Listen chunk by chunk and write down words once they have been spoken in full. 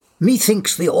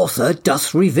Methinks the author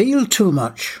doth reveal too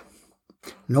much.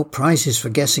 No prizes for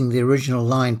guessing the original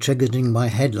line triggering my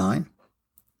headline.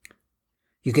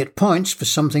 You get points for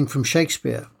something from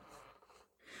Shakespeare.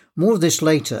 More of this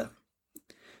later.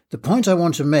 The point I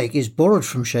want to make is borrowed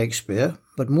from Shakespeare,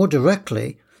 but more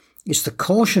directly, it's the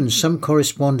caution some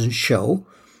correspondents show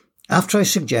after I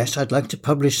suggest I'd like to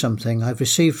publish something I've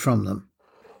received from them.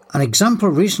 An example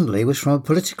recently was from a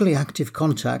politically active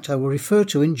contact I will refer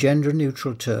to in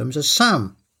gender-neutral terms as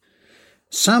Sam.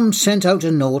 Sam sent out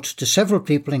a note to several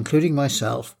people, including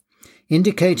myself,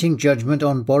 indicating judgment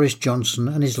on Boris Johnson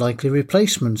and his likely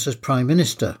replacements as Prime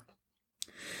Minister.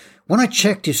 When I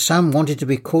checked if Sam wanted to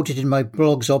be quoted in my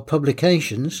blogs or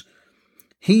publications,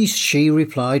 she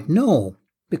replied no,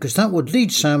 because that would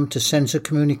lead Sam to censor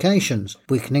communications,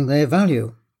 weakening their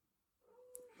value.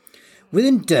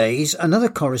 Within days, another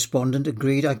correspondent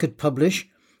agreed I could publish,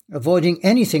 avoiding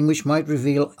anything which might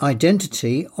reveal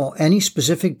identity or any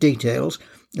specific details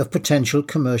of potential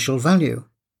commercial value.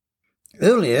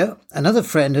 Earlier, another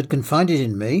friend had confided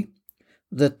in me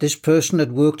that this person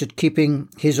had worked at keeping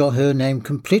his or her name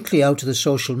completely out of the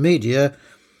social media,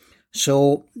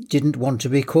 so didn't want to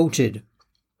be quoted.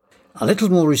 A little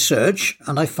more research,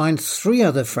 and I find 3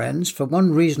 other friends, for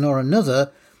one reason or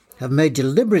another, have made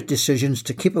deliberate decisions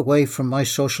to keep away from my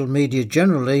social media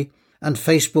generally, and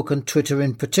Facebook and Twitter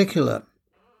in particular.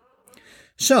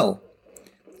 So,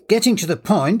 getting to the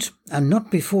point, and not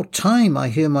before time I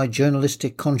hear my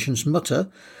journalistic conscience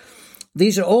mutter,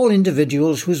 these are all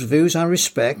individuals whose views I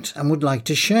respect and would like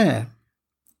to share.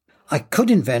 I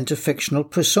could invent a fictional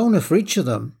persona for each of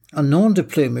them, a nom de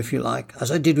plume if you like,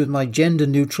 as I did with my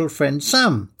gender-neutral friend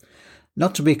Sam,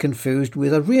 not to be confused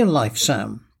with a real-life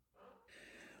Sam.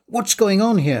 What's going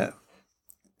on here?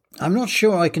 I'm not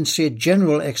sure I can see a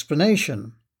general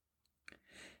explanation.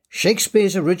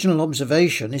 Shakespeare's original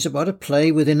observation is about a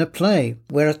play within a play,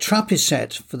 where a trap is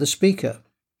set for the speaker.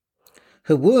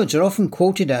 Her words are often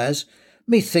quoted as,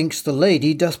 "Methinks the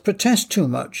lady doth protest too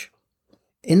much."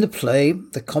 In the play,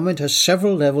 the comment has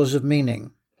several levels of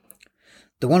meaning.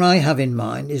 The one I have in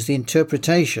mind is the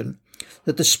interpretation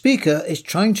that the speaker is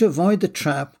trying to avoid the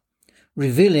trap,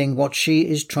 revealing what she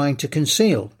is trying to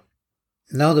conceal.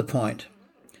 Now the point.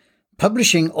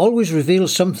 Publishing always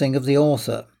reveals something of the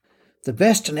author. The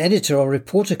best an editor or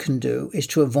reporter can do is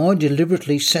to avoid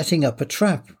deliberately setting up a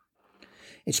trap.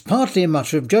 It's partly a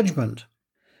matter of judgment,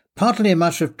 partly a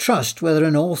matter of trust whether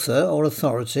an author or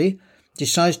authority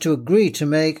decides to agree to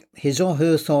make his or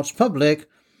her thoughts public,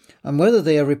 and whether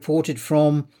they are reported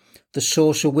from the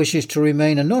source who wishes to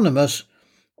remain anonymous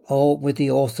or with the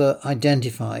author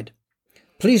identified.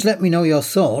 Please let me know your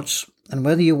thoughts and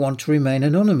whether you want to remain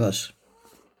anonymous.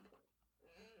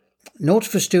 Note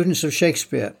for students of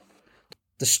Shakespeare.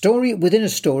 The story within a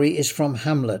story is from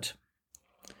Hamlet.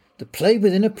 The play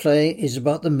within a play is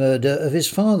about the murder of his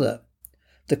father,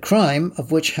 the crime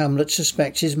of which Hamlet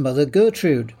suspects his mother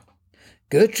Gertrude.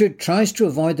 Gertrude tries to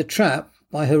avoid the trap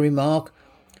by her remark,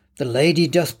 "The lady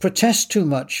doth protest too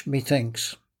much,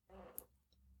 methinks."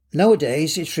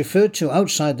 Nowadays it's referred to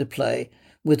outside the play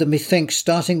with the methinks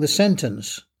starting the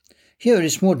sentence. Here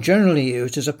it's more generally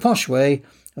used as a posh way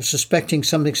of suspecting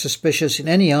something suspicious in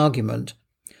any argument,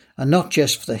 and not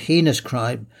just for the heinous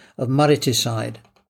crime of mariticide.